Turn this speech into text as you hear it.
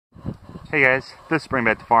Hey guys, this is Bring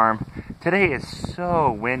Back the Farm. Today is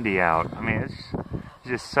so windy out. I mean, it's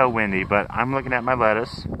just so windy, but I'm looking at my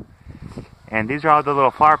lettuce. And these are all the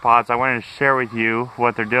little flower pods. I wanted to share with you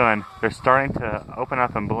what they're doing. They're starting to open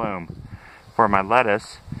up and bloom for my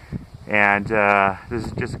lettuce. And this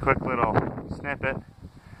is just a quick little snippet.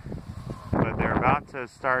 But they're about to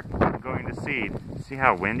start going to seed. See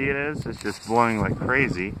how windy it is? It's just blowing like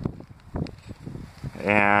crazy.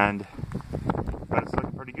 But it's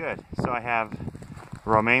looking pretty good. So I have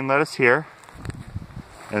romaine lettuce here,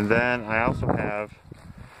 and then I also have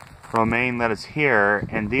romaine lettuce here,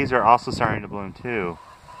 and these are also starting to bloom too.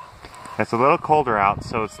 It's a little colder out,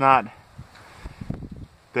 so it's not,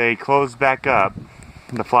 they closed back up,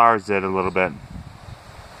 the flowers did a little bit,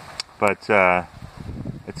 but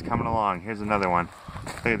it's coming along. Here's another one.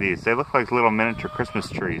 Look at these, they look like little miniature Christmas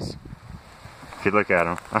trees if you look at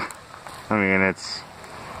them. I mean, it's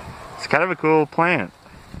kind of a cool plant,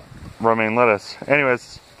 romaine lettuce.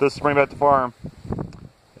 Anyways, this is Bring Back the Farm,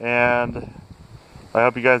 and I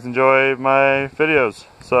hope you guys enjoy my videos.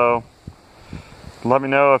 So let me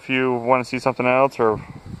know if you want to see something else or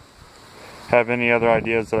have any other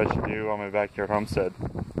ideas that I should do on my backyard homestead.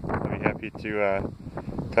 I'd be happy to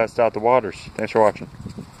test out the waters. Thanks for watching.